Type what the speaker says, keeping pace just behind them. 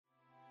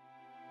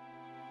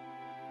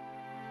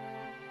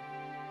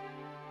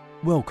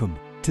Welcome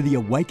to the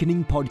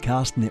Awakening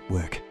Podcast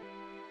Network.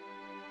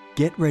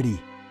 Get ready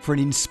for an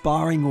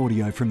inspiring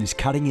audio from this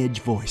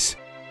cutting-edge voice.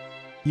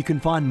 You can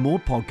find more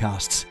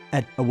podcasts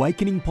at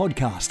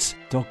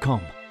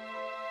awakeningpodcasts.com.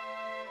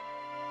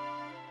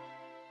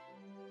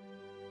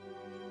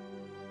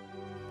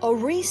 A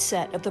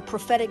reset of the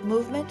prophetic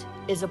movement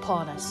is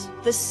upon us.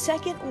 The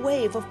second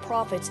wave of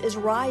prophets is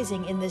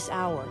rising in this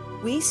hour.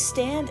 We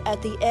stand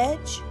at the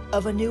edge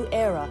of a new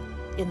era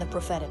in the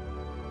prophetic.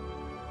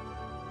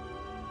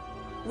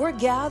 We're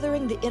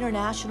gathering the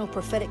international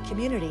prophetic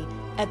community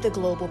at the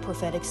Global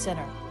Prophetic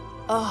Center,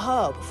 a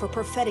hub for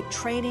prophetic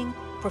training,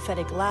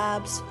 prophetic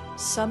labs,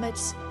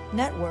 summits,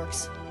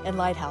 networks, and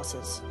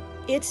lighthouses.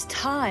 It's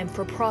time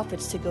for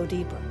prophets to go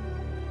deeper.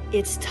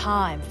 It's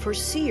time for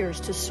seers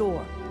to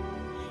soar.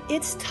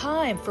 It's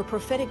time for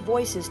prophetic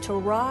voices to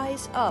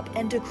rise up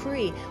and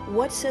decree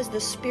what says the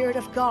Spirit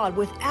of God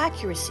with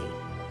accuracy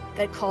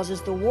that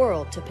causes the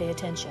world to pay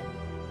attention.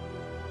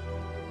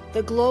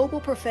 The Global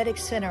Prophetic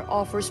Center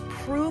offers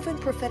proven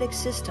prophetic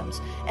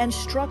systems and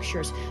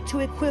structures to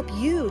equip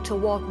you to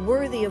walk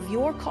worthy of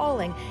your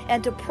calling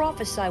and to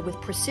prophesy with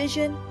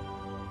precision,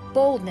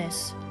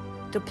 boldness,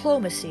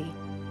 diplomacy,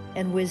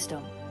 and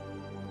wisdom.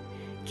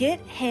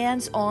 Get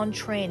hands-on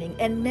training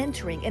and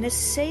mentoring in a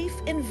safe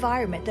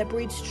environment that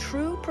breeds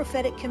true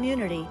prophetic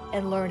community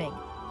and learning.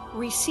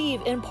 Receive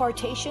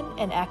impartation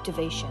and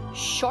activation.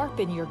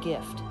 Sharpen your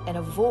gift and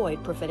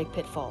avoid prophetic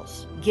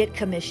pitfalls. Get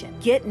commissioned.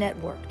 Get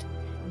networked.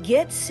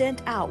 Get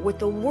sent out with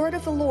the word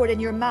of the Lord in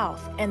your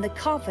mouth and the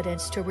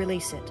confidence to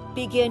release it.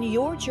 Begin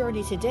your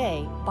journey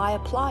today by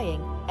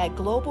applying at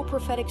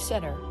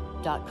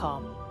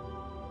globalpropheticcenter.com.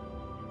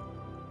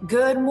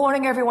 Good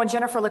morning, everyone.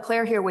 Jennifer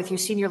LeClaire here with you,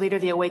 Senior Leader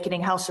of the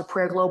Awakening House of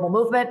Prayer Global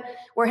Movement.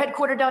 We're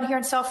headquartered down here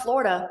in South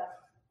Florida.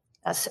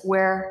 That's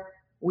where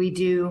we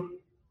do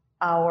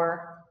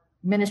our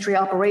ministry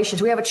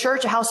operations. We have a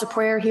church, a house of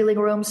prayer, healing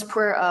rooms,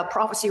 prayer,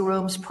 prophecy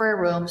rooms, prayer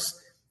rooms.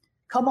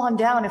 Come on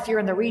down if you're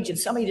in the region.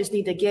 Some of you just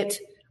need to get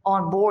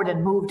on board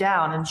and move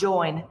down and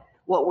join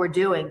what we're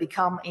doing.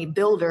 Become a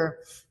builder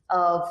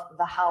of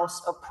the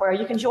house of prayer.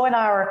 You can join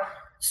our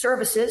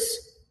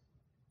services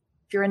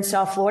if you're in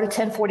South Florida,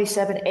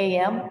 10:47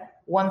 a.m.,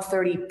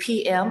 1:30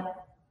 p.m.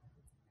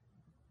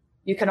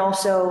 You can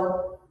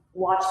also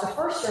watch the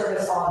first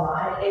service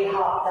online at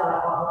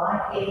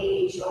ahop.online,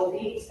 A-H-O-P,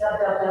 it's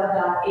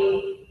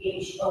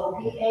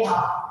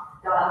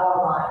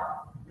www.ahop.online.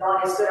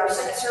 God is good. Our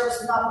second service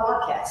is not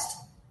broadcast,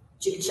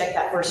 but you can check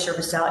that first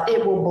service out.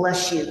 It will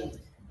bless you.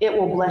 It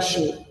will bless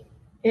you.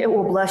 It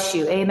will bless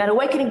you. Amen.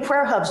 Awakening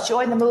Prayer Hubs.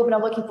 Join the movement.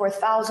 I'm looking for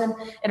 1,000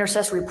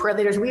 intercessory prayer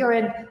leaders. We are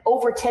in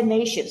over 10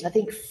 nations. I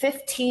think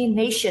 15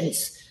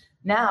 nations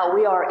now.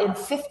 We are in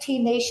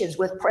 15 nations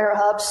with prayer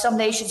hubs. Some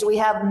nations we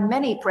have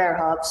many prayer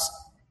hubs,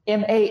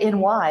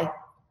 M-A-N-Y.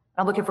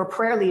 I'm looking for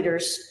prayer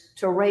leaders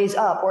to raise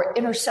up, or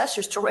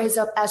intercessors to raise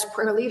up as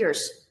prayer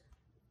leaders,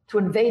 to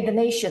invade the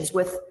nations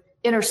with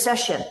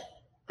intercession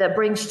that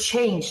brings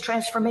change,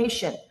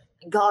 transformation,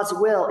 and God's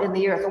will in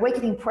the earth.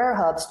 Awakening Prayer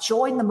Hubs.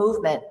 Join the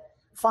movement.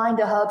 Find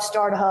a hub,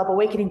 start a hub,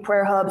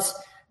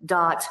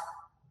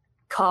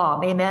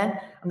 awakeningprayerhubs.com. Amen.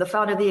 I'm the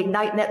founder of the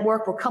Ignite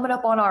Network. We're coming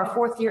up on our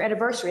 4th year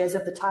anniversary as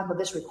of the time of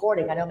this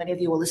recording. I know many of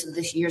you will listen to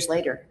this years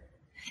later.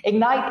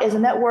 Ignite is a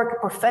network, a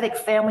prophetic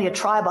family, a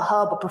tribe, a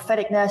hub, a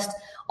prophetic nest,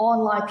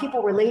 online,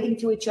 people relating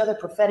to each other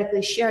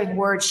prophetically, sharing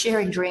words,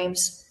 sharing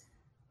dreams,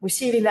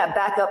 receiving that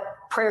backup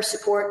prayer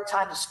support,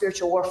 times of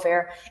spiritual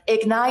warfare.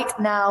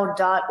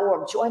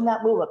 IgniteNow.org. Join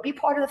that movement. Be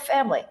part of the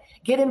family.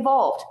 Get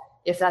involved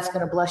if that's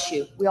going to bless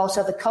you. We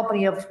also have the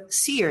company of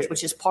seers,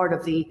 which is part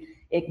of the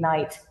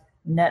Ignite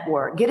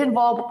Network. Get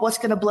involved with what's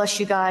going to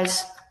bless you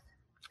guys.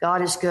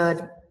 God is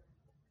good.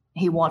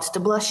 He wants to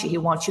bless you. He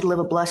wants you to live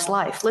a blessed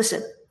life.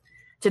 Listen,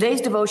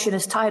 today's devotion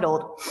is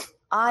titled,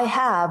 I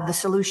Have the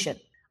Solution.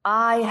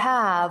 I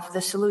have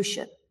the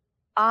solution.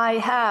 I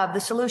have the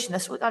solution.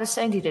 That's what God is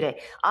saying to you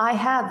today. I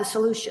have the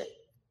solution.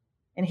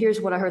 And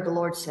here's what I heard the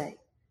Lord say.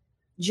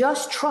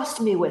 Just trust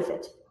me with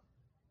it.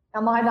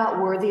 Am I not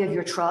worthy of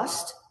your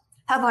trust?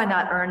 Have I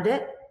not earned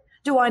it?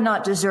 Do I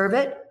not deserve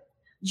it?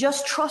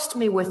 Just trust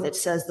me with it,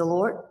 says the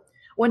Lord.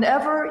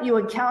 Whenever you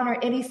encounter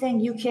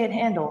anything you can't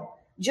handle,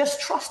 just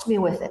trust me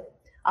with it.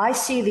 I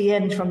see the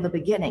end from the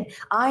beginning.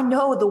 I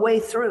know the way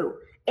through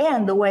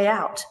and the way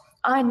out.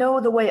 I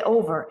know the way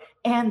over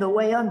and the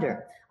way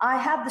under. I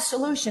have the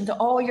solution to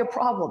all your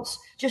problems.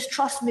 Just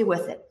trust me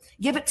with it.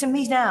 Give it to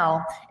me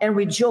now and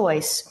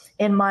rejoice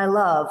in my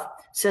love,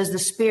 says the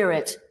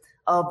Spirit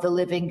of the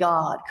living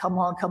God. Come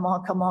on, come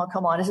on, come on,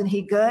 come on. Isn't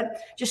he good?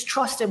 Just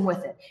trust him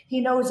with it. He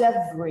knows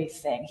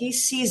everything. He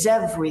sees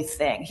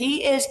everything.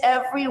 He is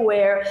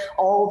everywhere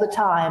all the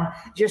time.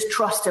 Just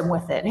trust him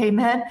with it.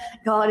 Amen.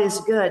 God is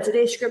good.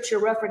 Today's scripture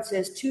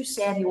references 2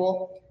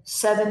 Samuel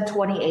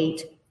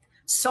 7:28,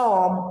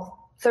 Psalm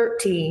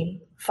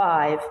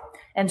 13:5,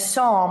 and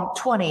Psalm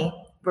 20,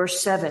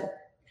 verse 7.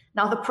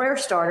 Now the prayer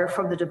starter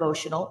from the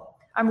devotional.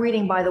 I'm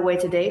reading, by the way,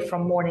 today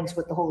from Mornings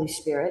with the Holy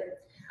Spirit.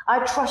 I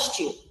trust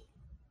you.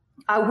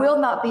 I will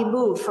not be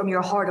moved from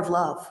your heart of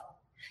love.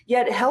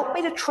 Yet help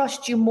me to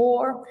trust you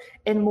more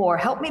and more.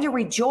 Help me to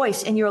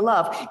rejoice in your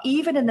love,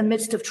 even in the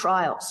midst of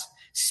trials.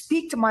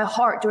 Speak to my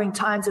heart during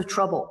times of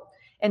trouble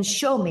and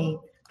show me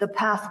the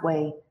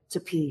pathway to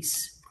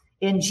peace.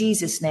 In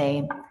Jesus'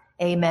 name,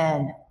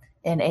 amen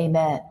and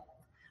amen.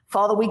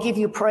 Father, we give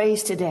you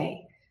praise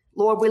today.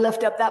 Lord, we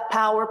lift up that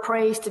power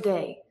praise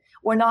today.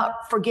 We're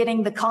not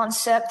forgetting the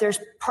concept. There's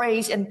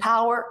praise and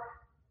power.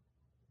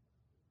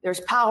 There's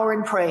power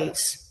in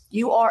praise.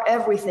 You are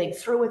everything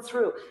through and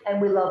through,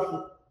 and we love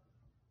you.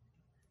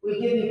 We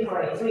give you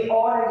praise. We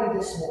honor you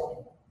this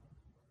morning.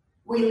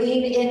 We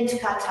lean into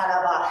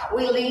Kataraba.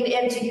 We lean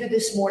into you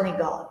this morning,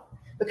 God,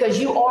 because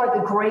you are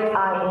the great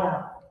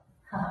I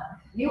am.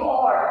 You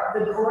are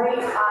the great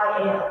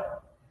I am.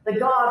 The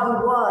God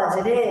who was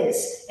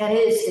and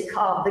is to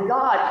come. The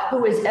God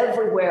who is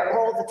everywhere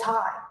all the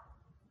time.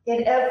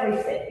 In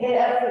everything, in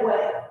every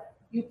way.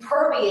 You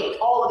permeate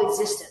all of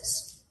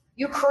existence.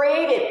 You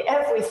created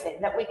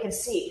everything that we can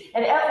see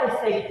and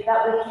everything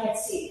that we can't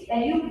see.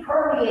 And you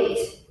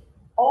permeate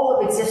all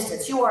of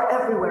existence. You are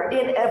everywhere,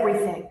 in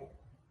everything.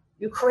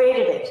 You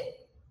created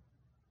it.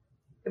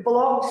 It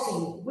belongs to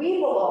you. We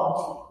belong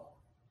to you.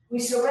 We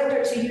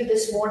surrender to you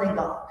this morning,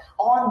 God,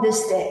 on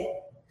this day.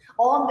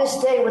 On this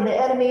day when the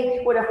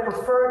enemy would have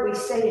preferred we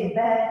stay in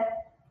bed,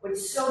 when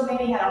so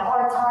many had a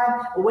hard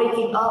time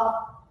waking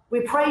up,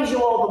 we praise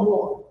you all the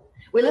more.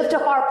 We lift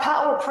up our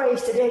power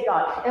praise today,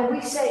 God, and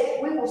we say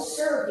we will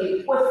serve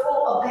you with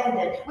full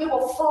abandon. We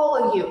will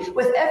follow you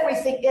with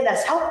everything in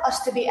us. Help us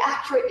to be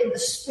accurate in the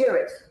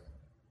spirit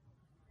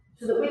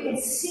so that we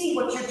can see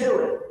what you're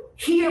doing,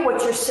 hear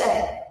what you're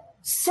saying,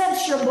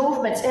 sense your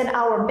movements in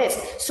our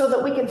midst so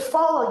that we can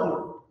follow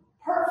you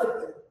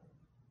perfectly.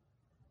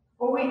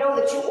 For we know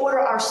that you order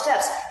our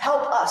steps.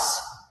 Help us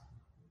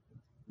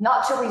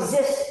not to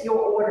resist your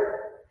order,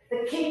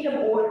 the kingdom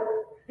order.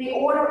 The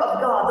order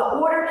of God, the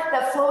order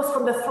that flows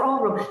from the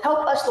throne room.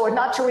 Help us, Lord,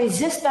 not to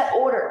resist that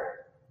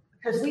order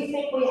because we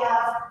think we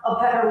have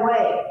a better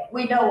way.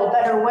 We know a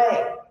better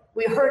way.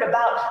 We heard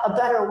about a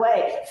better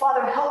way.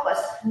 Father, help us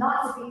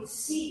not to be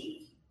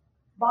deceived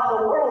by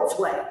the world's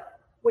way,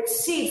 which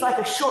seems like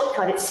a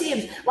shortcut. It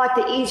seems like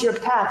the easier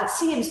path. It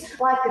seems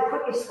like the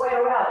quickest way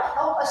around.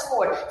 Help us,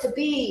 Lord, to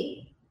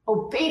be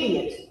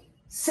obedient,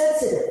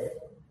 sensitive,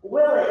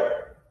 willing,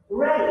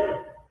 ready.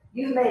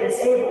 You've made us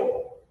able.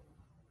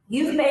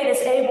 You've made us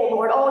able,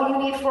 Lord. All you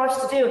need for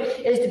us to do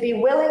is to be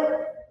willing,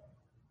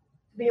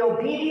 to be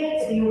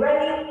obedient, to be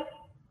ready,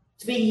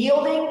 to be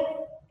yielding.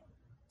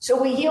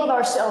 So we yield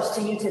ourselves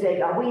to you today,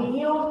 God. We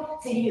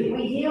yield to you.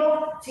 We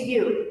yield to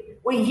you.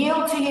 We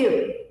yield to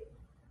you.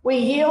 We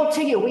yield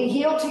to you. We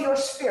yield to your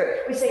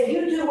spirit. We say,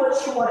 you do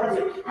what you want to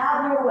do.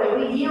 Have your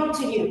way. We yield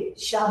to you.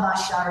 Shama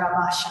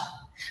Sharamasha.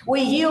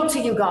 We yield to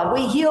you, God.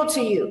 We yield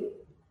to you.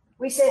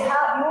 We say,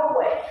 have your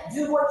way.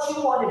 Do what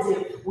you want to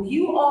do.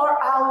 You are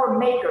our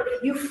maker.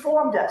 You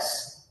formed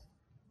us.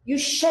 You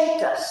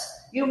shaped us.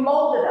 You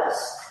molded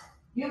us.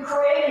 You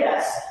created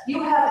us.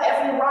 You have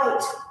every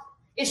right.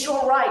 It's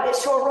your right.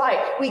 It's your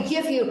right. We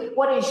give you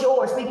what is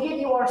yours. We give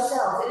you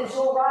ourselves. It is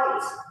your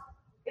right.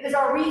 It is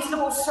our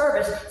reasonable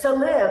service to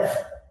live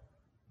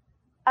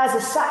as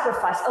a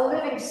sacrifice, a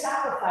living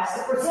sacrifice,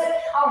 to present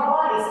our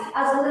bodies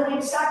as a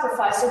living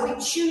sacrifice. So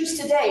we choose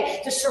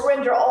today to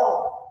surrender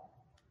all.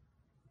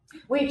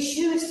 We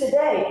choose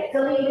today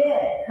to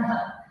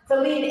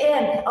lean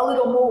in a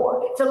little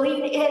more, to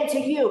lean into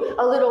you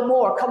a little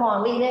more. Come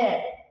on, lean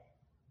in.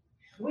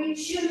 We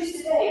choose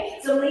today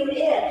to lean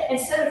in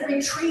instead of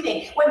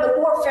retreating when the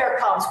warfare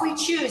comes. We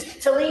choose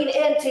to lean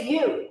into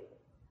you.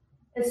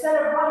 Instead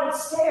of running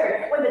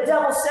scared when the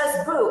devil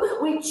says boo,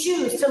 we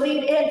choose to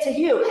lean into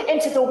you,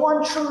 into the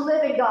one true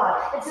living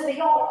God, into the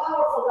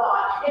all-powerful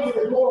God, into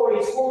the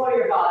glorious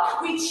warrior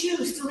God. We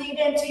choose to lean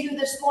into you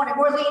this morning.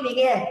 We're leaning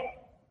in.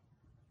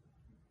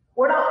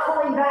 We're not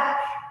pulling back.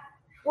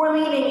 We're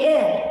leaning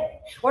in.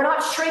 We're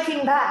not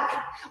shrinking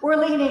back. We're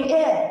leaning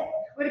in.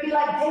 We're to be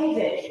like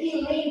David.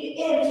 He leaned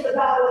into the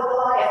battle with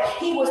Goliath.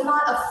 He was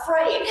not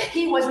afraid.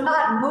 He was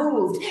not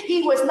moved.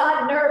 He was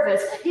not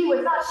nervous. He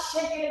was not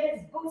shaking in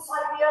his boots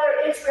like the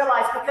other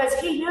Israelites because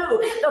he knew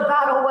the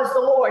battle was the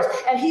Lord's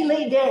and he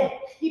leaned in.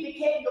 He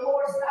became the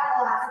Lord's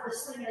battle axe with a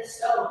sling and a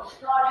stone.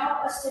 God,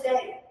 help us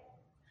today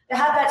to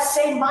have that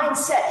same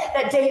mindset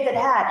that David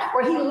had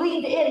where he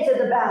leaned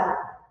into the battle.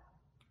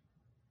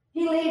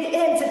 He leaned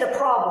into the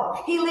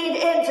problem. He leaned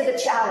into the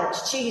challenge.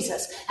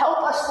 Jesus, help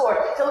us, Lord,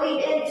 to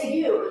lean into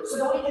you so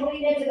that we can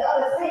lean into the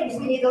other things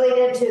we need to lean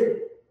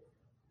into.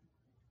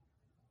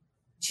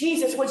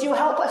 Jesus, would you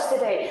help us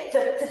today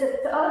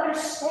to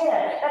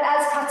understand that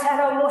as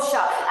Katara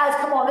Mosha, as,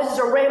 come on, this is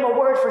a rhema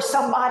word for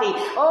somebody.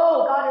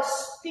 Oh, God is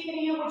speaking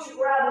to you. Would you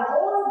grab a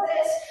hold of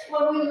this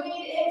when we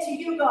lean into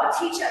you, God?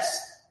 Teach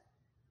us.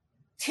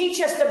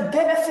 Teach us the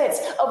benefits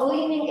of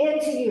leaning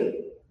into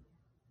you.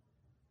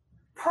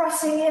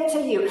 Pressing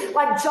into you,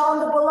 like John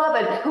the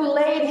Beloved, who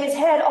laid his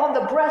head on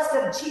the breast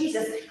of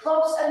Jesus,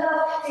 close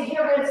enough to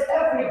hear his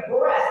every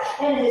breath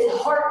and his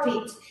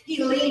heartbeat.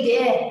 He leaned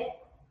in.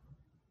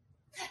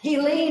 He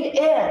leaned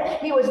in.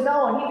 He was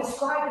known. He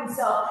described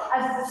himself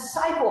as a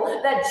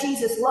disciple that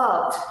Jesus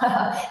loved.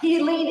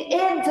 He leaned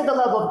into the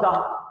love of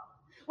God.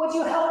 Would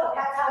you help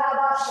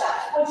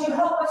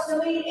us to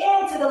lean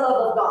into the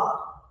love of God?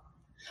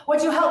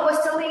 Would you help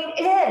us to lean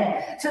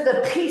in to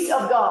the peace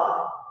of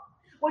God?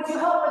 Would you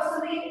help us to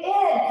lean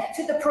in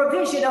to the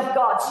provision of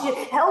God?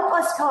 Help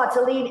us, God,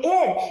 to lean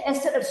in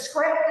instead of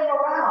scrambling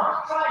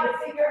around, trying to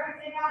figure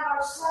everything out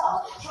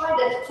ourselves, trying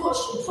to push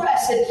and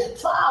press and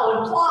plow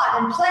and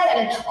plot and plan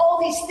and all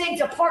these things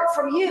apart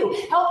from you.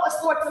 Help us,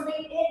 Lord, to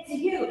lean into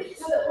you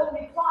so that when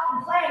we plot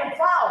and plan and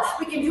plow,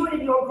 we can do it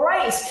in your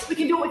grace. We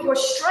can do it with your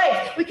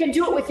strength. We can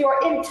do it with your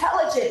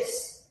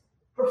intelligence,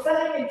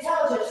 prophetic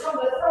intelligence from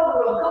the throne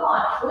room. Come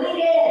on,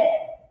 lean in.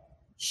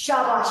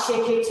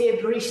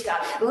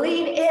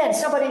 Lean in.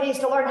 Somebody needs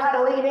to learn how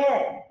to lean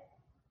in.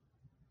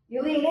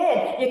 You lean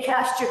in, you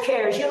cast your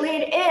cares. You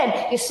lean in,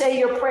 you say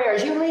your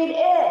prayers. You lean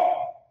in,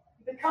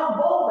 you become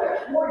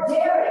bolder, more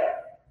daring.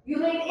 You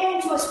lean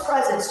into his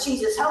presence.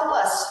 Jesus, help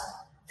us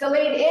to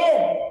lean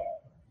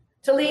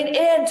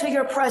in to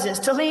your presence,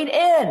 to lean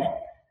in.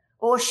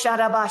 Oh,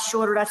 come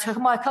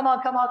on.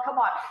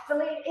 To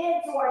lean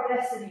into our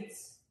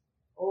destinies.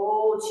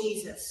 Oh,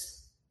 Jesus.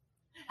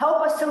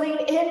 Help us to lean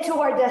into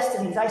our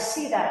destinies. I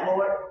see that,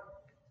 Lord.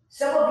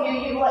 Some of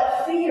you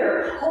let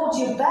fear hold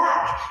you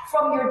back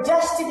from your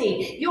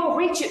destiny. You'll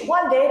reach it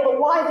one day, but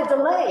why the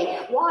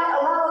delay? Why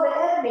allow the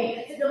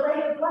enemy to delay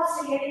the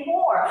blessing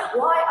anymore?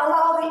 Why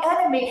allow the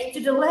enemy to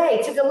delay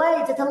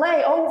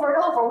over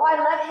and over? Why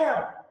let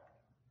him?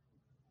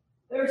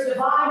 There's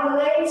divine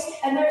delays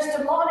and there's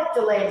demonic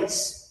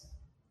delays.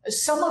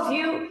 Some of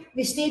you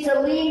just need to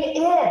lean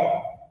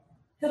in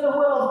to the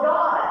will of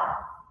God.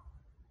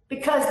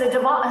 Because the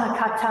demonic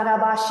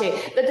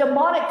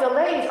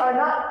delays are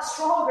not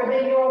stronger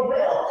than your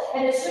will.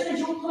 And as soon as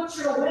you put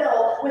your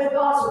will with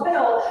God's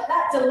will,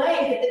 that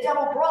delay that the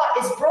devil brought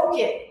is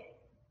broken.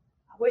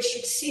 I wish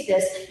you'd see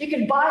this. You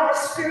can buy the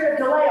spirit of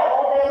delay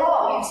all day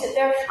long. You can sit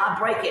there, I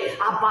break it,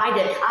 I bind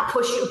it, I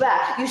push you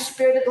back. You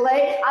spirit of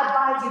delay, I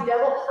bind you,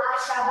 devil.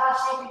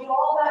 You can do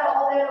all that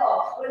all day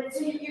long. But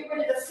until you get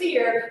rid of the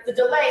fear, the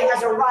delay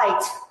has a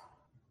right.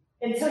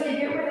 Until you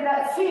get rid of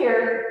that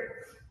fear,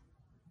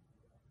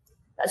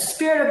 that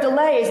spirit of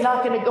delay is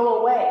not going to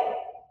go away.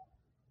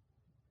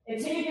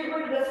 Until you get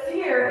rid of the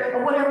fear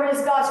of whatever it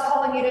is God's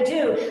calling you to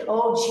do.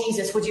 Oh,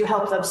 Jesus, would you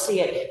help them see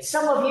it?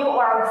 Some of you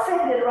are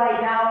offended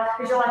right now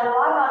because you're like, well,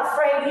 I'm not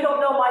afraid. You don't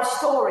know my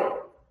story.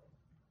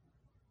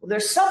 Well,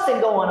 there's something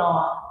going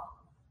on.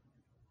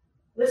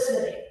 Listen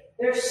to me.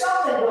 There's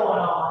something going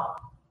on.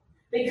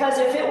 Because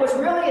if it was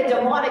really a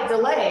demonic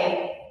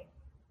delay,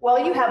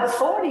 well, you have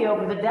authority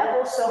over the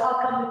devil, so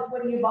how come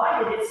when you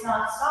bind it, it's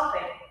not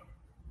stopping?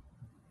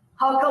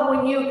 How come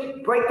when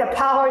you break the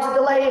powers of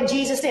delay in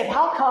Jesus' name,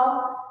 how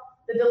come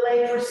the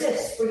delay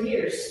persists for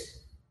years?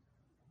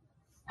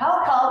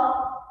 How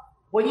come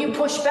when you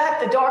push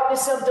back the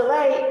darkness of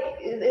delay,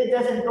 it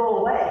doesn't go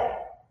away?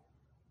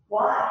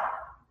 Why?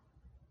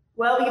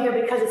 Well,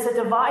 either because it's a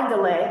divine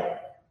delay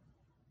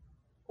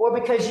or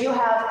because you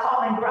have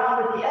common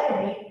ground with the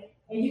enemy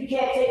and you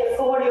can't take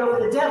authority over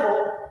the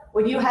devil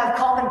when you have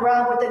common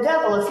ground with the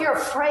devil. If you're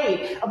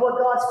afraid of what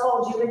God's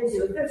called you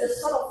into, if there's a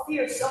subtle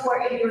fear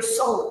somewhere in your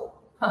soul,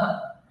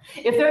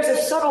 if there's a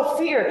subtle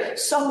fear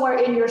somewhere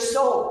in your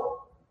soul,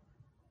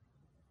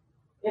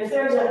 if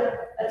there's a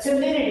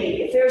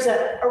timidity, if there's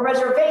a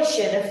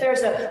reservation, if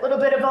there's a little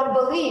bit of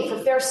unbelief,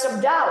 if there's some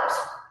doubt,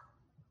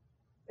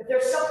 if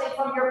there's something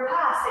from your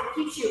past that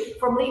keeps you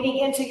from leaning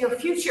into your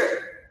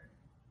future,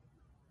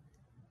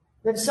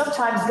 then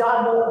sometimes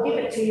God won't give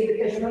it to you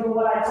because remember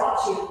what I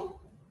taught you.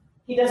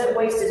 He doesn't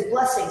waste his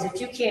blessings.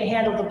 If you can't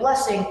handle the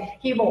blessing,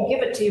 he won't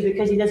give it to you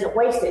because he doesn't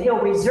waste it. He'll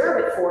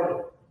reserve it for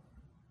you.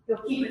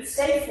 He'll keep it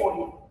safe for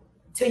you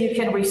until you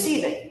can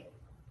receive it.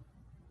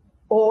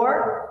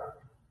 Or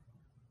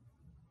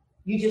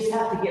you just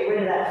have to get rid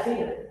of that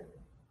fear.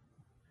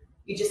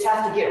 You just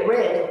have to get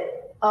rid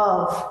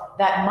of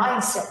that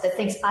mindset that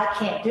thinks, I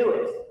can't do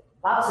it.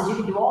 The Bible says you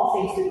can do all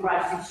things through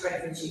Christ who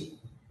strengthens you.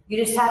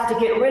 You just have to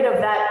get rid of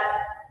that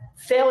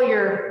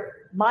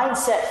failure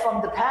mindset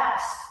from the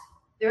past.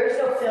 There is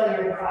no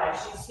failure in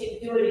Christ. You just get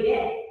to do it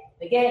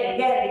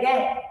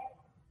again.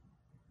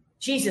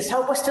 Jesus,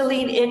 help us to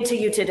lean into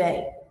you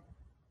today.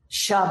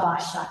 Help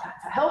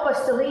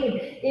us to lean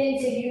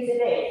into you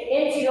today,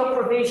 into your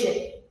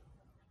provision.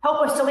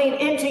 Help us to lean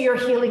into your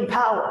healing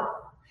power.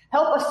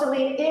 Help us to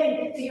lean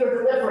into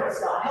your deliverance,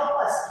 God. Help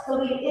us to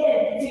lean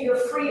into your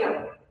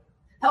freedom.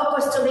 Help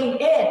us to lean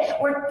in.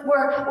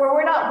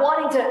 We're not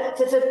wanting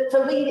to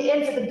lean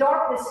into the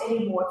darkness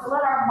anymore, to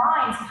let our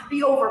minds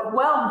be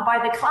overwhelmed by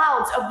the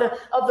clouds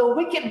of the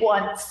wicked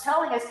ones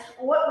telling us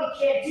what we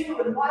can't do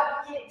and why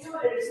we can't do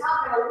it. And it's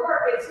not going to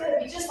work. It's going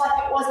to be just like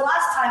it was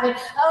last time. And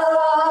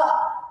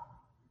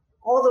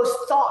all those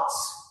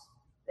thoughts,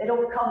 they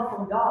don't come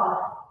from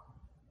God.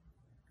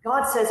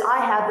 God says, I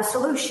have the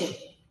solution.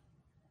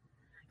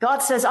 God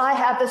says, I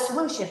have the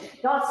solution.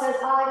 God says,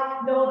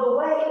 I know the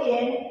way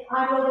in,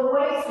 I know the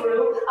way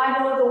through, I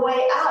know the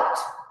way out.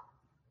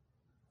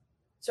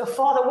 So,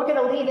 Father, we're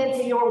going to lean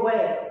into your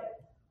way.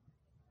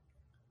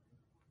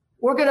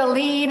 We're going to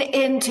lean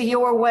into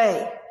your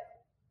way.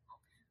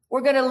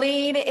 We're going to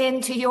lean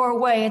into your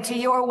way, into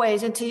your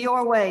ways, into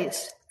your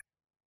ways,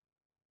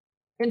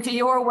 into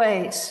your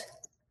ways,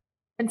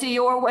 into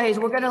your ways.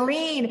 We're going to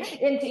lean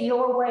into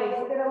your ways.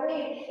 We're going to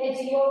lean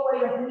into your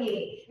way of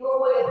being,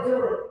 your way of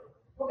doing.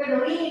 We're going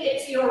to lean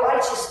into your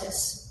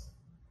righteousness.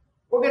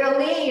 We're going to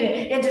lean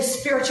into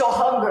spiritual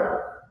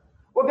hunger.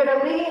 We're going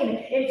to lean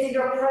into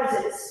your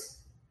presence.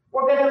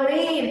 We're going to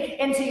lean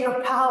into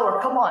your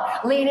power. Come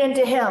on, lean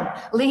into him,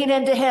 lean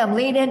into him,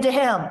 lean into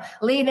him,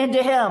 lean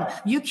into him.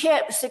 You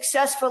can't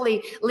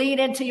successfully lean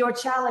into your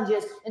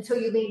challenges until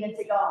you lean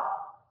into God.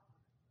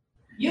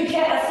 You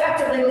can't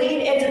effectively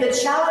lean into the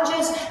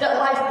challenges that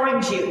life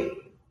brings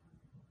you.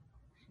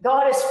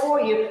 God is for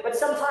you, but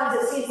sometimes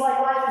it seems like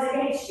life is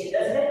against you,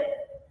 doesn't it?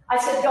 I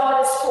said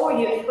God is for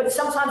you, but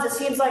sometimes it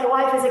seems like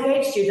life is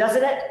against you,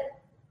 doesn't it?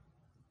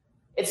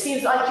 It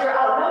seems like you're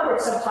outnumbered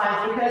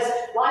sometimes because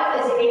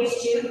life is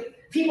against you.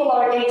 People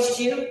are against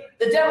you.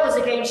 The devil is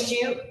against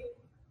you.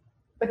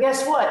 But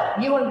guess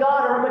what? You and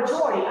God are a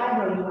majority. I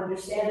know you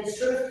understand this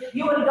truth.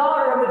 You and God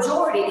are a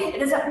majority. It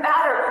doesn't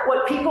matter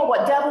what people,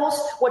 what devils,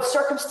 what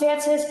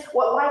circumstances,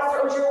 what life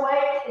throws your way.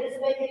 It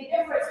doesn't make any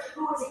difference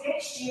who is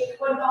against you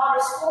when God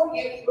is for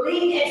you.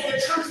 Lean into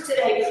the truth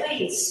today,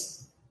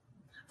 please.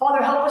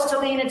 Father, help us to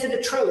lean into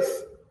the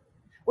truth.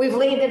 We've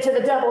leaned into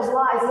the devil's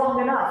lies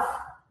long enough.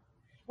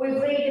 We've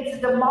leaned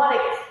into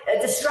demonic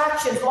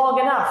distractions long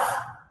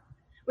enough.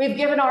 We've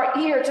given our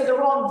ear to the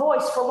wrong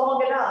voice for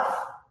long enough.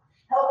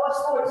 Help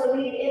us, Lord, to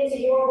lean into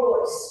your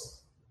voice.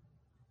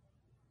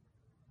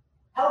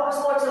 Help us,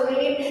 Lord, to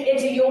lean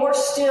into your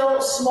still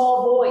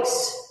small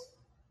voice.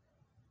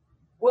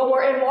 When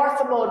we're in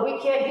Martha mode, we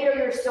can't hear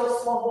your still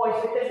small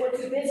voice because we're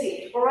too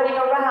busy. We're running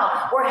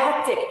around. We're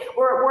hectic.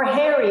 We're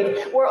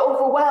harried. We're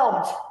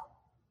overwhelmed.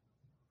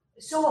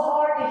 It's so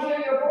hard to hear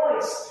your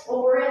voice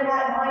when we're in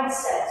that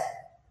mindset.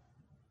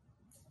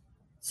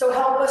 So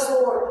help us,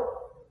 Lord.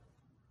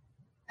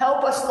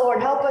 Help us,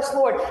 Lord. Help us,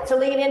 Lord, to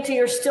lean into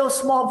your still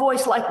small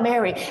voice like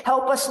Mary.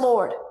 Help us,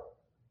 Lord.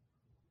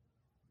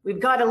 We've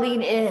got to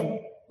lean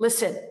in.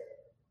 Listen.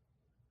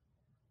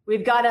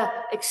 We've got to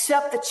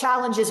accept the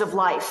challenges of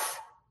life.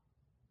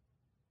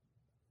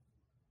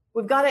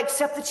 We've got to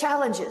accept the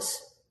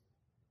challenges.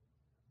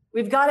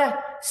 We've got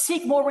to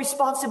seek more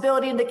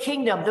responsibility in the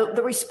kingdom,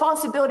 the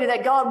responsibility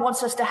that God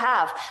wants us to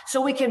have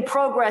so we can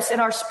progress in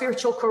our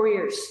spiritual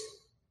careers.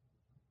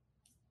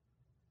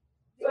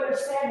 You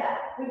understand that?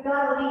 We've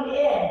got to lean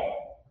in.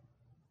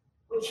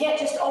 We can't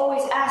just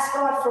always ask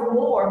God for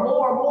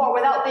more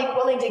without being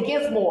willing to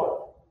give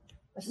more.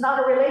 It's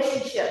not a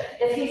relationship.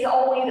 If he's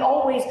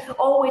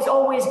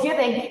always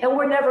giving and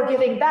we're never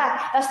giving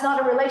back, that's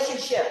not a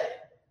relationship.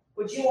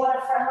 Would you want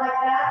a friend like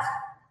that?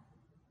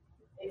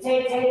 They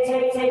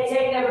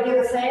take, never give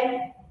a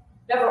thing,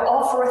 never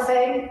offer a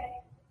thing,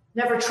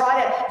 never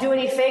try to do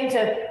anything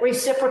to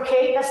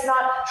reciprocate. That's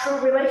not true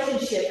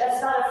relationship.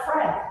 That's not a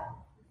friend.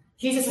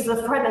 Jesus is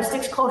a friend that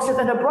sticks closer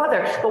than a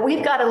brother. But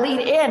we've got to lean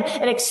in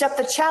and accept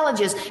the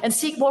challenges and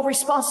seek more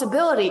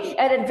responsibility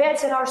and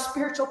advance in our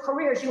spiritual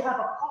careers. You have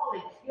a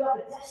calling. You have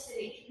a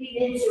destiny.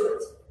 Lean into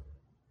it.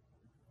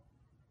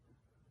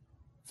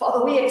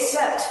 Father, we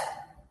accept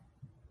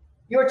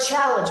your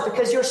challenge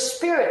because your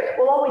spirit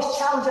will always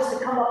challenge us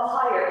to come up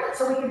higher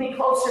so we can be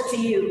closer to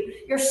you.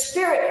 Your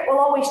spirit will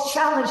always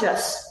challenge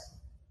us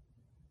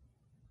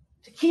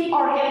to keep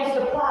our hand to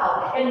the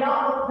plow and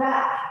not look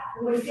back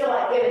when we feel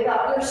like giving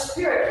up. Your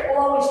spirit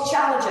will always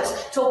challenge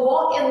us to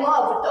walk in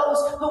love with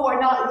those who are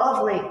not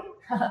lovely.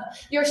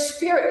 Your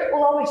spirit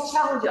will always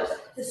challenge us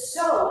to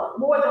sow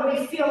more than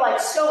we feel like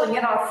sowing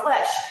in our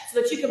flesh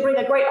so that you can bring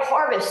a great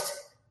harvest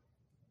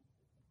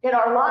in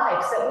our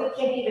lives that we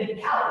can't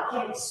even count, we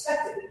can't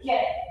expect it, we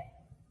can't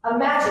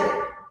imagine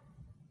it.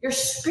 Your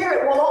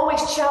spirit will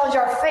always challenge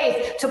our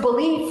faith to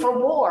believe for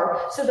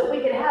more so that we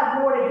can have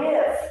more to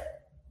give.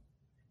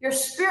 Your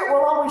spirit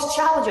will always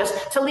challenge us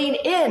to lean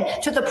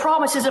in to the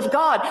promises of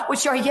God,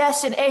 which are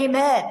yes and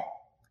amen.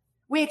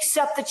 We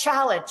accept the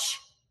challenge.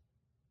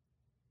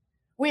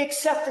 We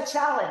accept the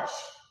challenge.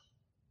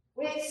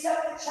 We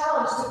accept the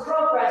challenge to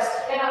progress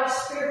in our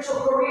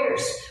spiritual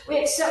careers. We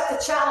accept the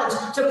challenge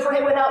to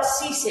pray without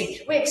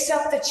ceasing. We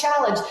accept the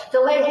challenge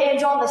to lay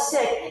hands on the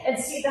sick and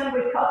see them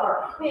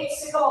recover.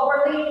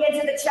 We're leaning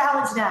into the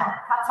challenge now.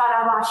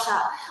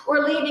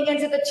 We're leaning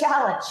into the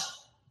challenge.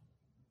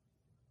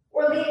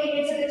 We're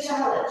leaning into the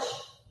challenge.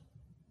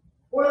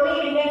 We're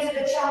leaning into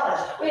the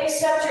challenge. We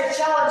accept your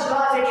challenge,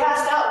 God, to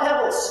cast out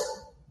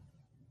devils,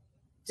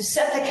 to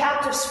set the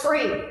captives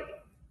free.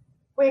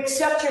 We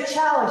accept your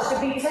challenge to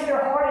be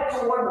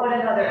tender-hearted toward one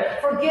another,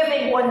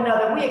 forgiving one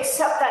another. We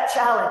accept that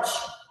challenge.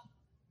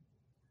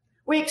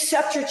 We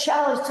accept your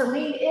challenge to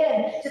lean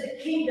in to the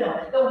kingdom,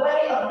 the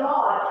way of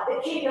God,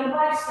 the kingdom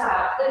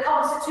lifestyle, the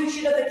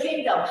constitution of the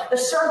kingdom, the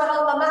Sermon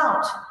on the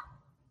Mount.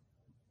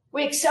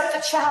 We accept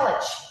the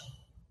challenge.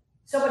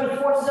 Somebody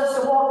forces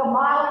us to walk a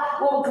mile,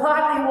 we'll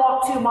gladly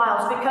walk 2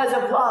 miles because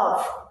of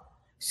love.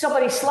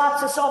 Somebody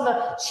slaps us on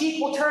the cheek,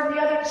 we'll turn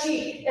the other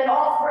cheek and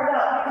offer it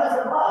up because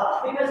of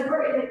love, because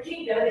we're in the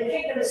kingdom, and the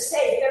kingdom is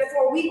safe.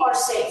 Therefore, we are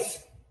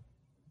safe.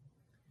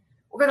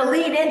 We're going to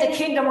lean into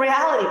kingdom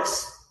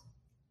realities.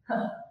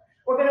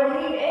 We're going to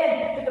lean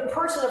into the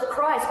person of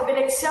Christ. We're going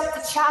to accept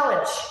the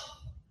challenge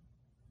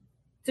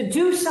to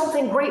do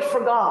something great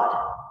for God.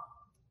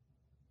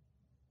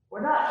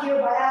 We're not here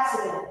by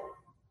accident.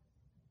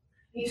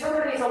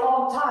 Eternity is a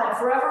long time.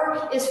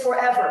 Forever is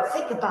forever.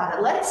 Think about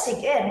it. Let it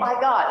sink in. My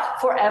God,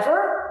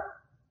 forever?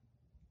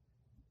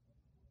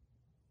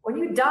 When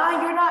you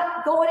die, you're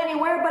not going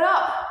anywhere but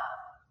up.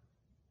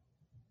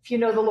 If you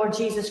know the Lord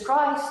Jesus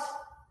Christ,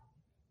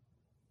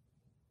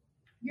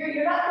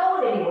 you're not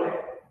going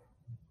anywhere.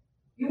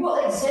 You will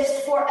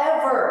exist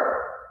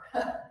forever.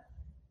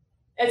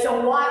 It's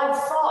a wild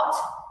thought.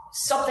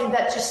 Something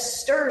that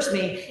just stirs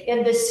me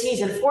in this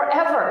season.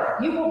 Forever.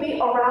 You will be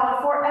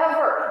around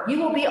forever.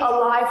 You will be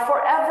alive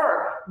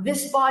forever.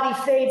 This body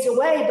fades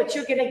away, but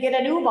you're going to get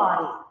a new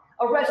body,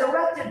 a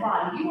resurrected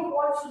body. You will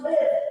want to live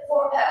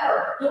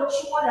forever. Don't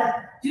you want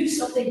to do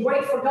something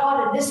great for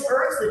God in this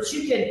earth so that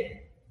you can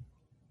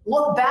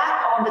look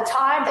back on the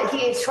time that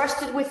He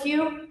entrusted with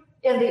you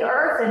in the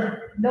earth and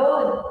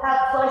know and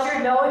have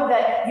pleasure knowing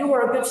that you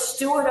were a good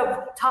steward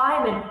of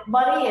time and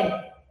money and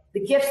the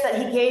gifts that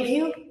He gave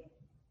you?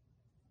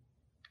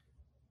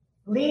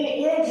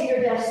 Lean into your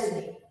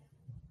destiny.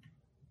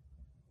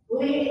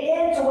 Lean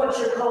into what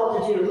you're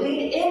called to do.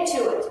 Lean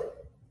into it.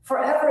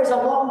 Forever is a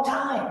long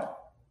time.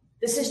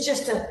 This is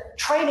just a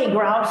training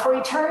ground for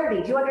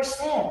eternity. Do you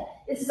understand?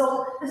 This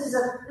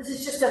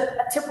is just a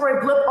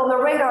temporary blip on the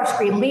radar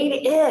screen. Lean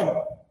in.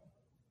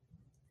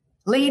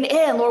 Lean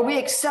in, Lord. We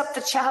accept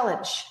the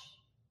challenge.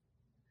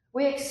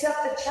 We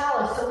accept the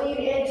challenge to lean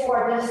into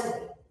our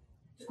destiny,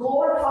 to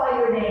glorify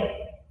your name,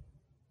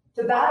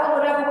 to battle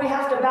whatever we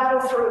have to battle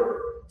through,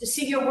 to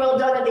see your will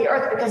done in the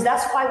earth, because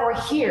that's why we're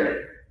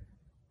here.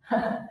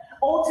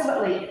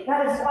 Ultimately,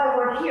 that is why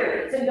we're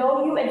here, to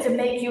know you and to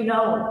make you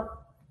known,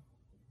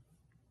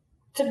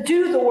 to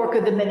do the work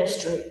of the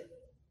ministry,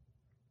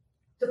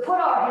 to put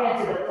our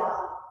hand to the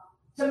plow,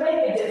 to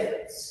make a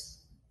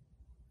difference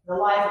in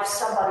the life of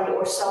somebody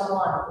or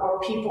someone or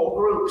people,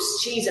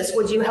 groups. Jesus,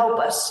 would you help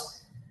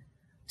us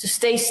to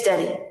stay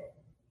steady?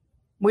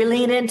 We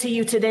lean into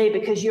you today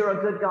because you're a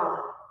good God.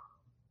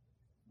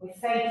 We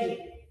thank you.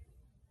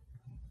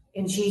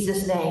 In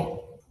Jesus' name,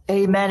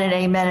 amen and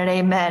amen and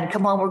amen.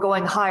 Come on, we're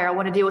going higher. I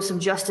want to deal with some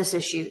justice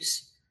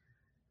issues.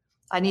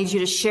 I need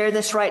you to share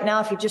this right now.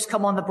 If you've just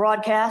come on the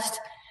broadcast,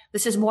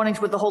 this is Mornings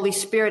with the Holy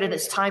Spirit, and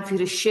it's time for you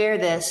to share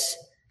this.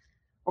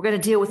 We're going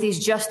to deal with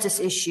these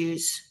justice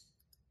issues.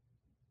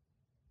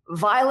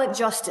 Violent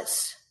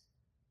justice.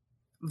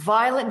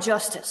 Violent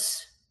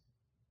justice.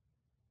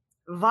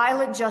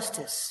 Violent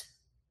justice.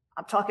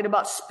 I'm talking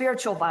about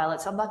spiritual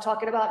violence. I'm not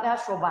talking about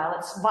natural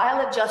violence.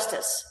 Violent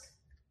justice.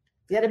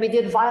 The enemy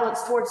did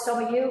violence towards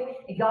some of you,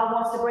 and God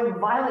wants to bring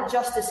violent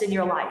justice in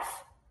your life.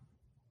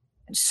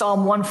 In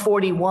Psalm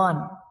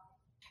 141,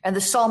 and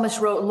the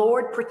psalmist wrote,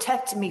 Lord,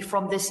 protect me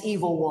from this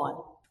evil one.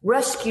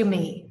 Rescue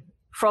me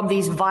from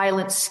these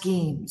violent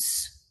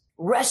schemes.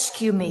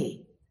 Rescue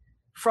me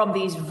from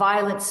these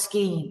violent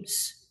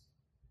schemes.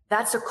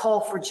 That's a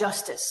call for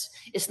justice.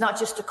 It's not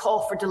just a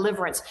call for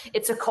deliverance.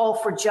 It's a call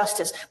for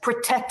justice.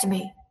 Protect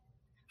me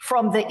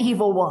from the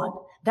evil one.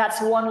 That's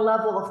one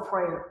level of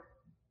prayer.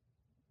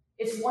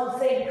 It's one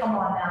thing, come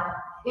on now.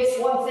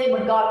 It's one thing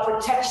when God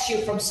protects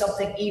you from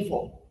something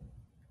evil.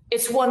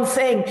 It's one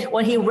thing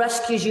when He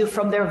rescues you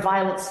from their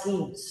violent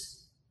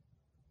schemes.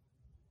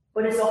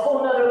 But it's a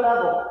whole nother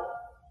level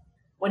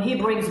when He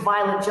brings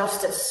violent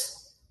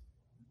justice.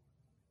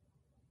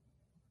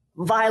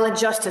 Violent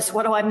justice.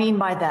 What do I mean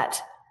by that?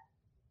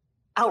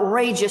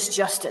 Outrageous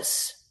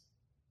justice.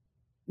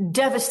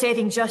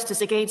 Devastating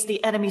justice against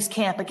the enemy's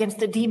camp, against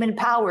the demon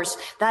powers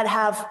that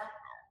have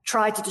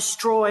tried to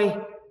destroy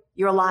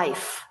your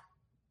life.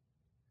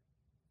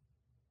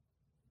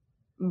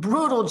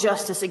 Brutal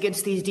justice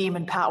against these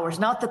demon powers,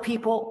 not the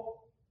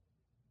people.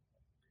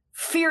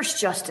 Fierce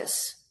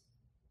justice.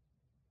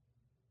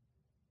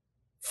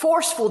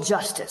 Forceful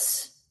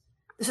justice.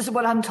 This is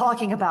what I'm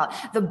talking about.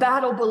 The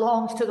battle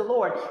belongs to the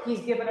Lord. He's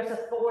given us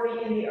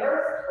authority in the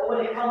earth. But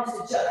when it comes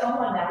to, come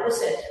on now,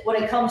 listen.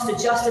 When it comes to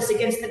justice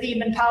against the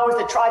demon powers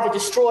that try to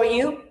destroy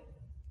you,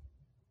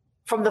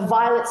 from the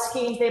violent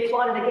schemes they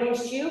plotted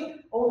against you,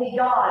 only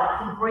God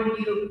can bring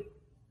you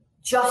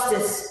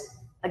justice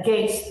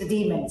against the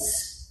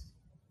demons.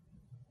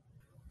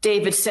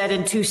 David said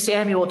in 2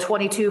 Samuel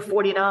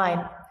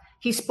 22:49,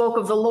 he spoke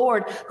of the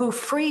Lord who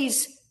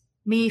frees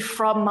me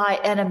from my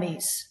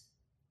enemies.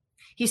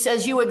 He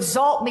says, you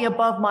exalt me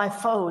above my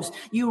foes.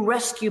 You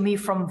rescue me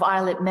from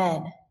violent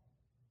men.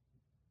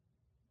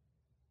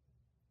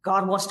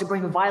 God wants to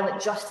bring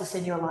violent justice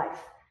in your life.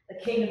 The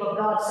kingdom of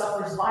God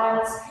suffers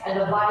violence, and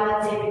the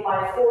violent take it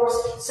by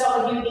force. Some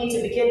of you need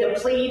to begin to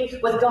plead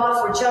with God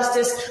for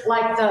justice,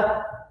 like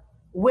the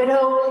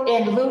widow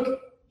in Luke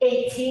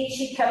 18.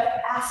 She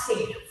kept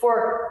asking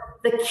for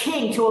the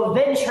king to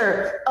avenge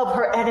her of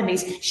her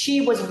enemies.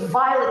 She was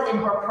violent in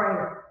her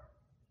prayer.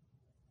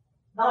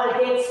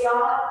 Not against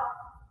God,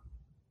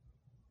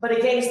 but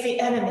against the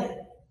enemy.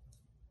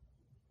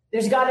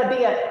 There's got to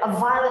be a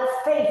violent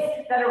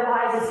faith that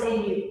arises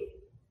in you.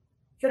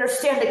 You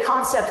understand the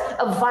concept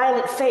of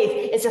violent faith.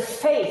 It's a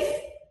faith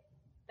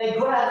that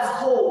grabs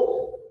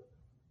hold.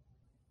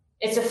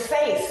 It's a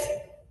faith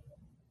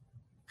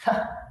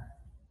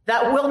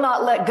that will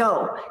not let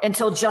go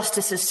until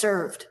justice is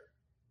served.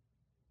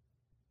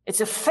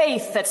 It's a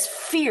faith that's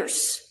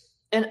fierce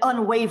and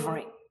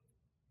unwavering.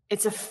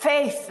 It's a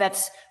faith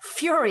that's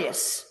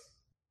furious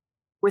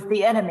with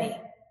the enemy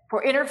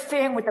for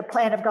interfering with the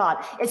plan of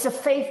God. It's a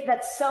faith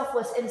that's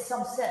selfless in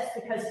some sense,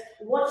 because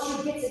once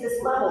you get to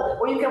this level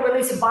where you can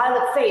release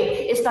violent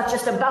faith, it's not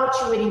just about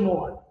you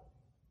anymore.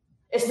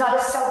 It's not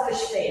a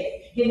selfish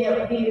faith. Give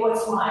me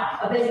what's mine.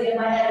 Avenge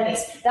my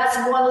enemies. That's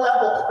one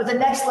level. But the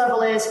next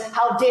level is,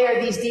 how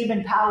dare these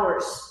demon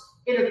powers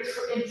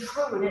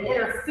intrude and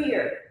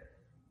interfere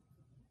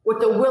with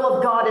the will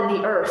of God in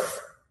the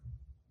earth.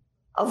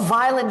 A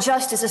violent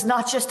justice is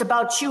not just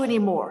about you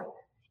anymore.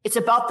 It's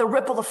about the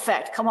ripple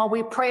effect. Come on,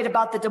 we prayed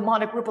about the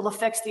demonic ripple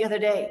effects the other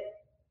day.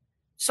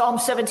 Psalm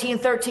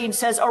 17:13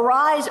 says,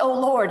 "Arise, O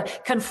Lord,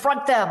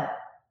 confront them."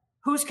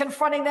 Who's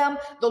confronting them?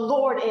 The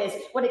Lord is.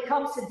 When it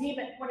comes to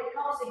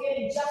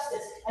getting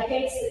justice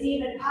against the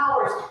demon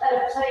powers that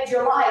have plagued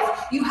your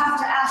life, you have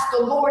to ask the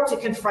Lord to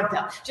confront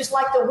them. Just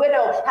like the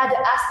widow had to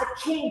ask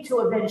the king to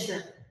avenge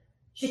her.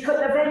 She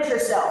couldn't avenge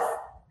herself.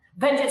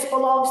 Vengeance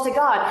belongs to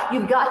God.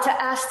 You've got to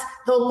ask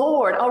the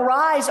Lord.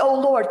 Arise, O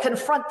Lord,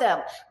 confront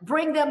them.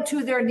 Bring them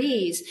to their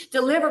knees.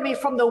 Deliver me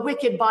from the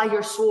wicked by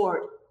your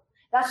sword.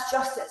 That's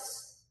justice.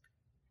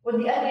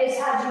 When the enemy has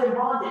had you in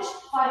bondage,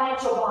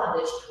 financial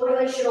bondage,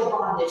 relational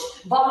bondage,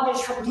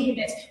 bondage from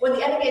demons, when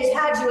the enemy has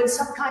had you in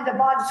some kind of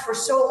bondage for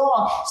so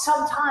long,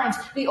 sometimes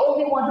the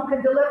only one who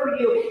can deliver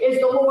you is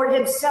the Lord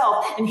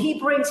himself, and he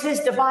brings his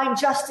divine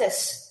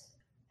justice,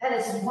 and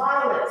it's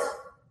violent.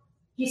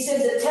 He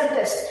sends a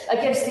tempest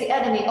against the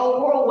enemy, a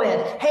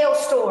whirlwind,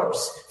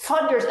 hailstorms,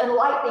 thunders, and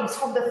lightnings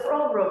from the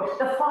throne room,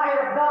 the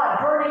fire of God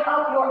burning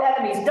up your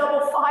enemies,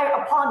 double fire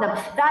upon them.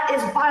 That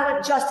is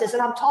violent justice.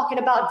 And I'm talking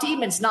about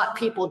demons, not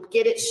people.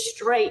 Get it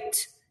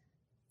straight.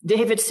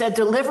 David said,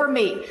 "Deliver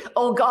me,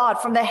 O God,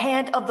 from the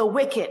hand of the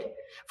wicked,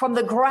 from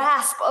the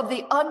grasp of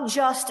the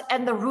unjust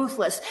and the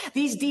ruthless."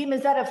 These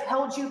demons that have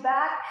held you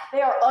back,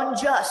 they are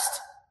unjust.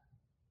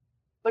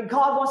 But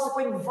God wants to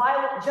bring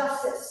violent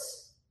justice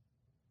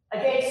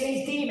against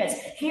these demons.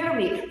 Hear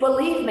me,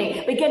 believe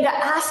me, begin to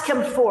ask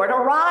him for it.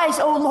 Arise,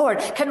 O Lord,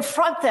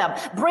 confront them,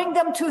 bring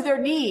them to their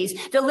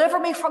knees, deliver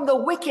me from the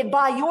wicked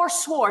by your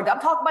sword. I'm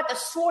talking about the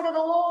sword of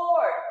the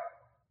Lord.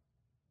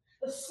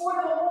 The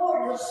sword of the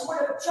Lord is the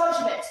sword of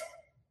judgment.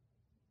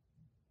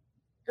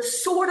 The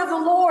sword of the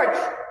Lord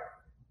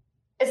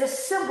is a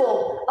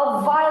symbol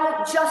of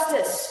violent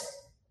justice.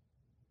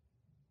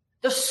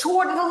 The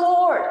sword of the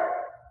Lord.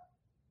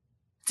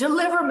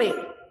 Deliver me.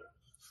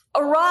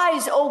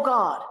 Arise, O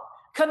God.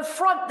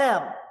 Confront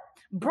them.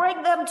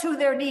 Bring them to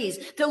their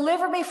knees.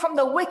 Deliver me from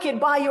the wicked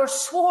by your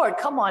sword.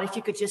 Come on, if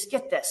you could just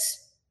get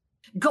this.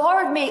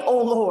 Guard me, O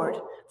Lord,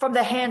 from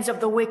the hands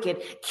of the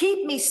wicked.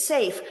 Keep me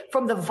safe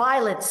from the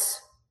violence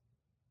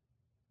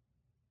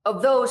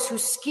of those who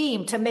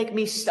scheme to make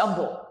me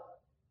stumble.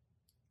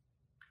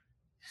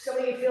 Some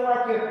of you feel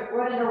like you're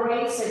running a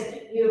race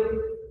and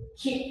you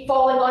keep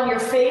falling on your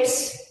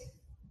face.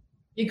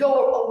 You go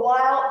a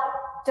while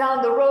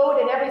down the road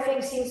and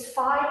everything seems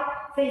fine.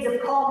 Things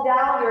have calmed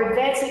down. You're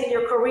advancing in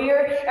your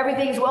career.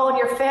 Everything's well in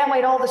your family,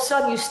 and all of a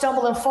sudden you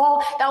stumble and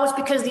fall. That was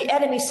because the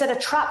enemy set a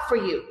trap for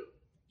you.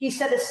 He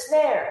set a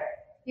snare.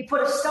 He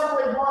put a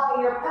stumbling block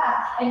in your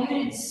path, and you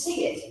didn't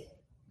see it.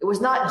 It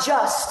was not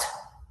just.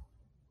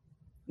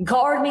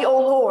 Guard me, O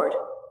Lord,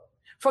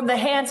 from the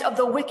hands of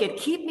the wicked.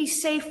 Keep me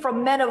safe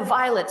from men of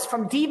violence,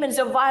 from demons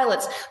of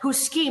violence who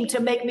scheme to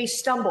make me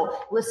stumble.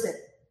 Listen,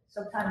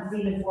 sometimes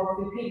demons work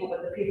through people,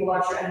 but the people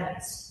aren't your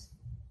enemies.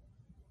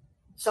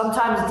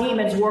 Sometimes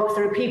demons work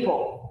through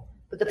people,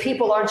 but the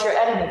people aren't your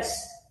enemies.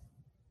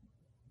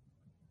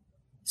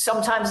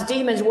 Sometimes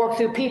demons work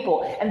through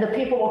people, and the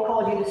people will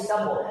cause you to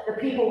stumble. The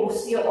people will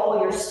steal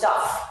all your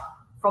stuff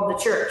from the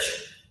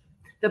church.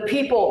 The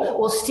people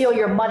will steal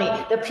your money.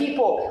 The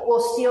people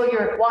will steal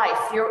your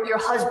wife, your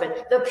husband.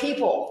 The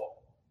people,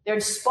 they're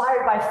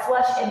inspired by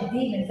flesh and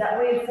demons that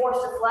reinforce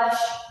the flesh.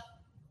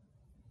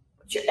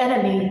 But your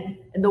enemy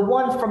and the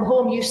one from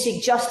whom you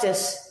seek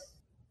justice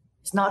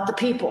is not the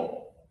people.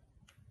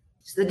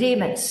 It's the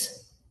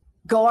demons.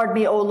 Guard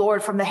me, O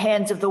Lord, from the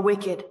hands of the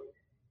wicked.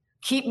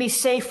 Keep me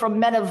safe from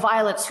men of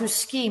violence who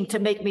scheme to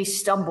make me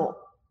stumble.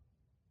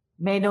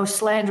 May no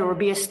slanderer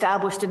be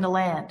established in the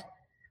land.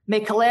 May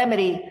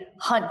calamity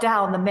hunt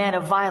down the man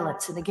of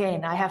violence. And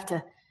again,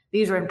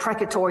 these are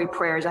imprecatory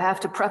prayers. I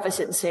have to preface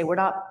it and say, we're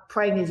not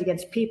praying these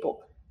against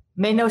people.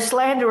 May no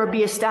slanderer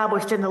be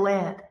established in the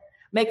land.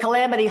 May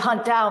calamity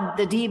hunt down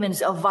the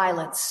demons of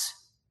violence.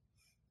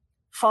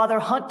 Father,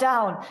 hunt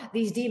down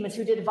these demons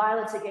who did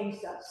violence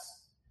against us.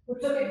 who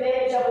took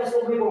advantage of us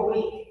when we were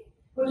weak,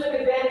 who took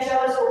advantage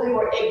of us when we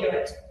were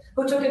ignorant,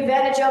 who took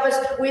advantage of us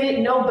we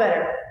didn't know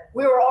better.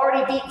 We were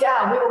already beat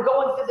down. We were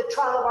going through the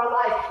trial of our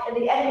life, and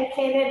the enemy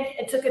came in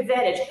and took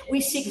advantage.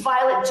 We seek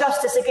violent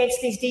justice against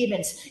these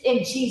demons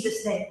in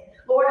Jesus' name.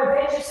 Lord,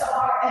 avenge us of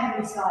our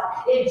enemies,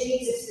 God, in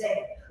Jesus'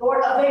 name.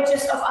 Lord, avenge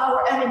us of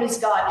our enemies,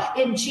 God,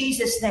 in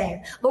Jesus'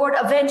 name. Lord,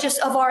 avenge us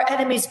of our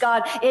enemies,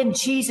 God, in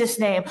Jesus'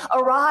 name.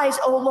 Arise,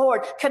 O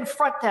Lord,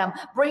 confront them,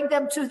 bring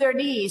them to their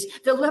knees.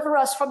 Deliver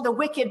us from the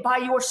wicked by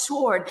your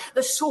sword,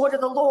 the sword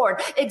of the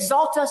Lord.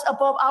 Exalt us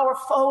above our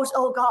foes,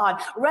 O God.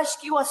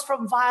 Rescue us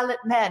from violent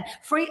men.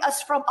 Free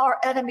us from our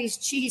enemies,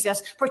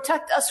 Jesus.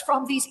 Protect us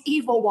from these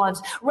evil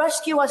ones.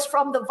 Rescue us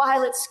from the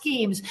violent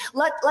schemes.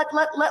 Let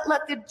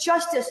the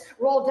justice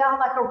roll down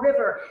like a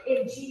river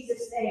in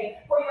Jesus' name.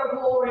 For your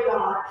glory,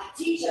 God.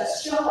 Teach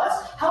us, show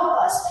us, help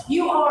us.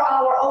 You are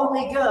our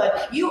only good.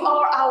 You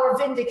are our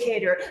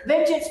vindicator.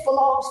 Vengeance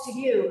belongs to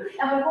you,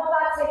 and we will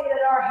not take it in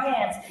our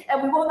hands,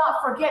 and we will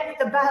not forget that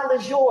the battle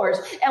is yours,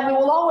 and we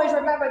will always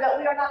remember that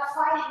we are not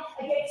fighting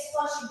against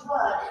flesh and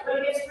blood, but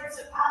against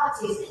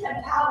principalities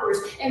and powers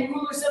and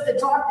rulers of the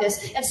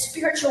darkness and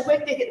spiritual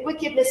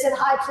wickedness in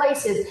high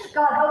places.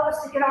 God, help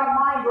us to get our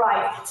mind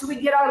right so we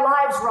can get our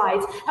lives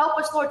right. Help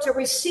us, Lord, to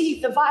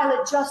receive the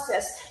violent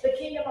justice. The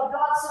kingdom of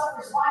God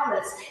suffers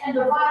violence, and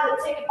the violent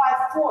take it by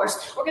force.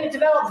 We're going to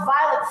develop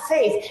violent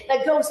faith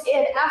that goes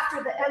in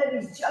after the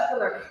enemy's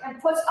jugular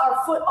and puts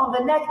our foot on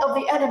the neck of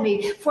the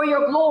enemy for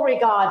your glory,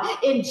 God,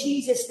 in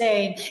Jesus'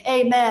 name.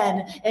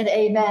 Amen and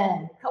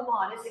amen. Come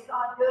on, isn't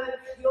God good?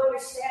 You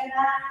understand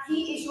that?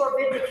 He is your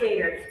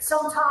vindicator.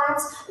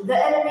 Sometimes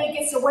the enemy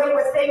gets away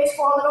with things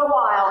for a little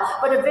while,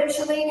 but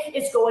eventually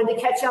it's going to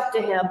catch up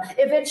to him.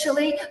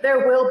 Eventually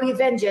there will be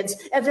vengeance.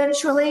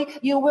 Eventually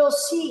you will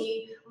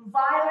see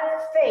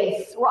violent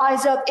faith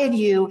rise up in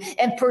you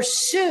and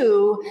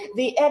pursue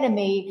the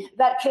enemy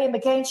that came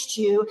against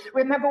you.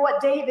 Remember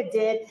what David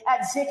did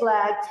at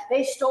Ziklag.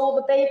 They stole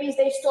the babies,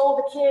 they stole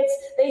the kids,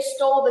 they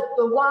stole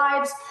the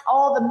wives.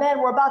 All the men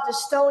were about to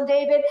stone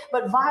David,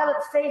 but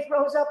violent faith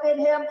rose up in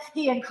him.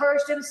 He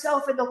encouraged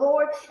himself in the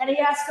Lord, and he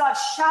asked God,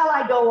 shall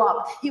I go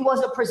up? He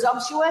wasn't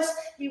presumptuous.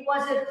 He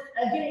wasn't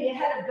getting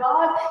ahead of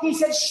God. He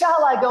said,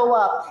 shall I go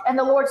up? And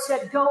the Lord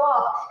said, go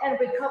up and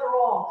recover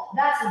all.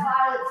 That's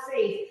violent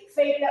faith.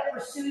 Faith that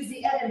pursues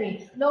the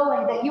enemy,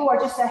 knowing that you are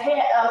just a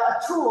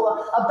tool,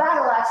 a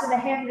battle axe in the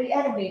hand of the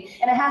enemy,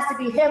 and it has to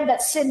be him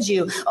that sends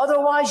you.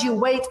 Otherwise, you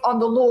wait on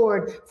the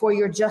Lord for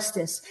your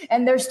justice.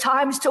 And there's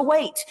times to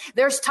wait.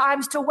 There's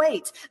times to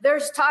wait.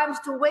 There's times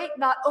to wait,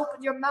 not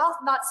open your mouth,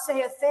 not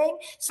say a thing.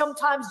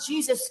 Sometimes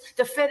Jesus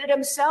defended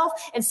himself,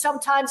 and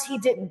sometimes he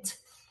didn't.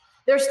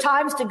 There's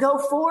times to go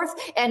forth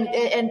and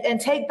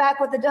take back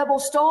what the devil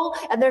stole,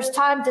 and there's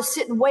time to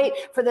sit and wait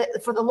for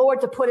the Lord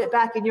to put it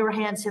back in your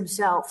hands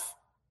himself.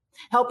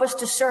 Help us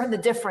discern the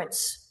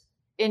difference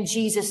in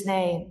Jesus'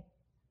 name.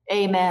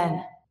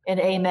 Amen and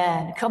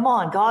amen. Come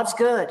on, God's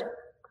good.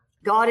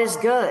 God is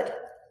good.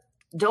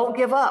 Don't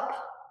give up.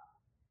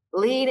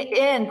 Lean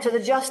in to the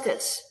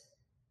justice.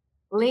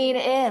 Lean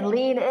in,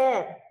 lean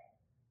in,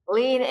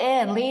 lean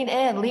in, lean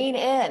in, lean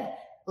in,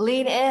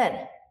 lean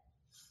in.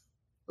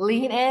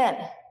 Lean in.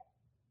 You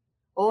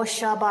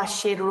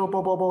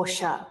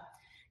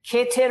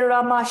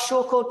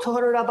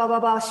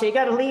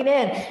got to lean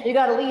in. You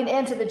got to lean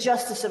into the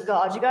justice of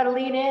God. You got to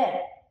lean in.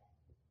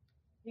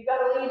 You got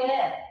to lean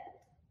in.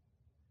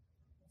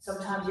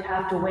 Sometimes you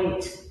have to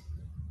wait,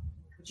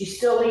 but you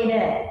still lean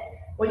in.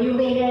 When you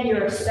lean in,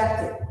 you're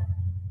expected.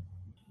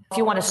 If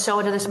you want to sow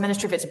into this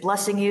ministry, if it's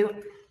blessing you,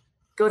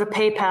 go to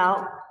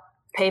PayPal,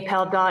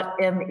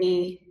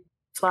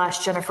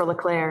 paypal.me/Jennifer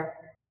LeClaire.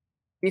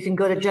 You can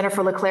go to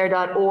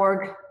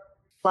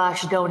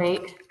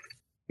jenniferleclaire.org/donate.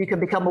 You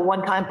can become a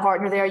one-time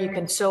partner there. You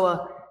can sow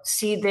a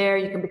seed there.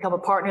 You can become a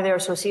partner there,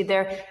 sow a seed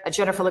there at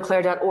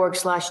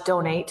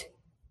jenniferleclaire.org/donate.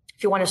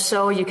 If you want to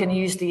sow, you can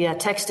use the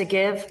text to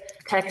give.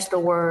 Text the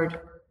word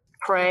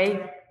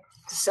pray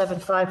to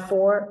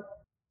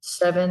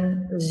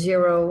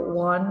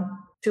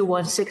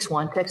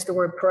 754-701-2161. Text the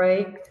word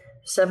pray,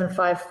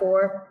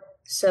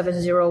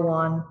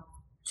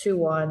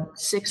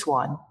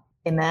 754-701-2161.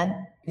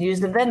 Amen.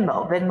 Use the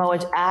Venmo. Venmo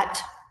is at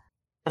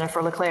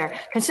Jennifer LeClaire.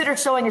 Consider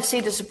sowing a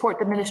seed to support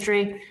the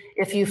ministry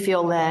if you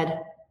feel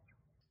led.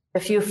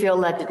 If you feel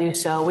led to do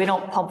so. We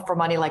don't pump for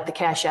money like the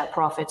Cash App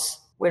prophets.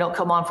 We don't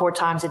come on 4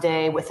 times a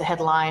day with the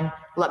headline,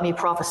 let me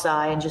prophesy,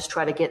 and just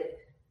try to get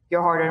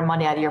your hard-earned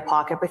money out of your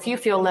pocket. But if you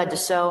feel led to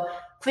sow,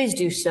 please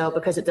do so,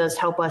 because it does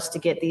help us to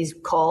get these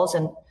calls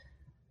and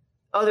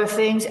other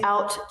things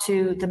out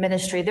to the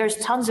ministry. There's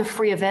tons of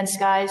free events,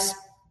 guys.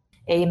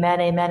 Amen,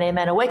 amen,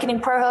 amen.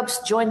 Awakening Prayer Hubs,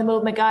 join the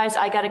movement, guys.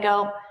 I got to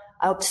go.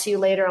 I hope to see you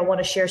later. I want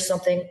to share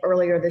something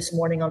earlier this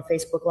morning on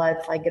Facebook Live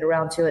if I get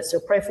around to it. So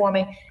pray for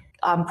me.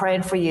 I'm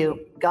praying for you.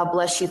 God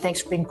bless you.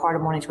 Thanks for being part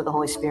of Mornings with the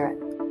Holy Spirit.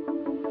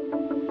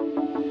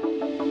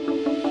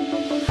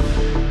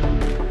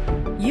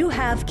 You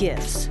have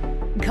gifts.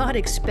 God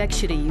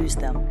expects you to use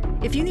them.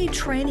 If you need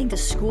training to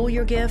school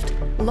your gift,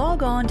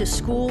 log on to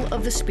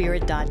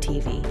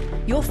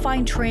schoolofthespirit.tv. You'll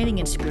find training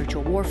in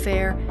spiritual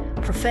warfare,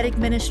 prophetic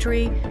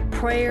ministry,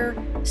 prayer,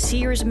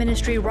 seers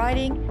ministry,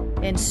 writing,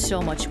 and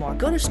so much more.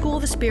 Go to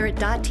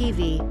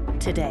schoolofthespirit.tv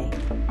today.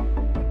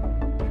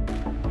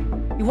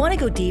 You want to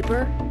go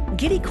deeper?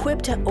 Get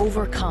equipped to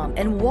overcome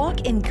and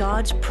walk in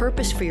God's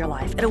purpose for your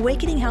life at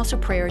Awakening House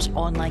of Prayer's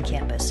online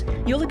campus.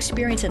 You'll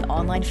experience an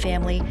online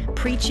family,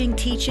 preaching,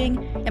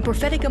 teaching, and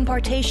prophetic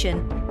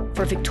impartation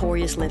for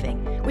victorious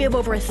living. We have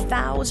over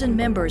 1,000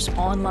 members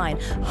online,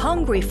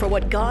 hungry for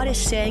what God is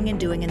saying and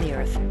doing in the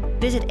earth.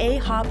 Visit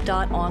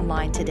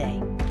ahop.online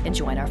today and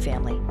join our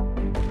family.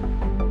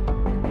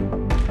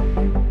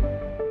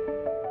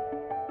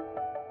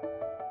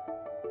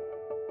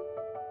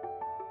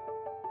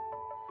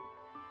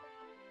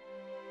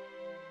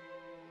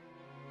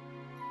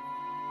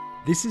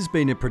 This has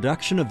been a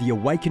production of the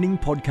Awakening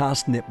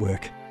Podcast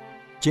Network.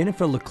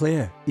 Jennifer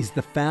LeClaire is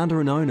the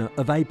founder and owner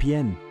of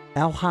APN.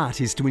 Our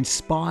heart is to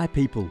inspire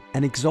people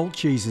and exalt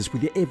Jesus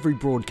with every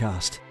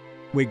broadcast.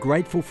 We're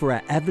grateful for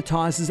our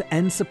advertisers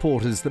and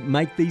supporters that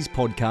make these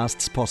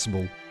podcasts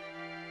possible.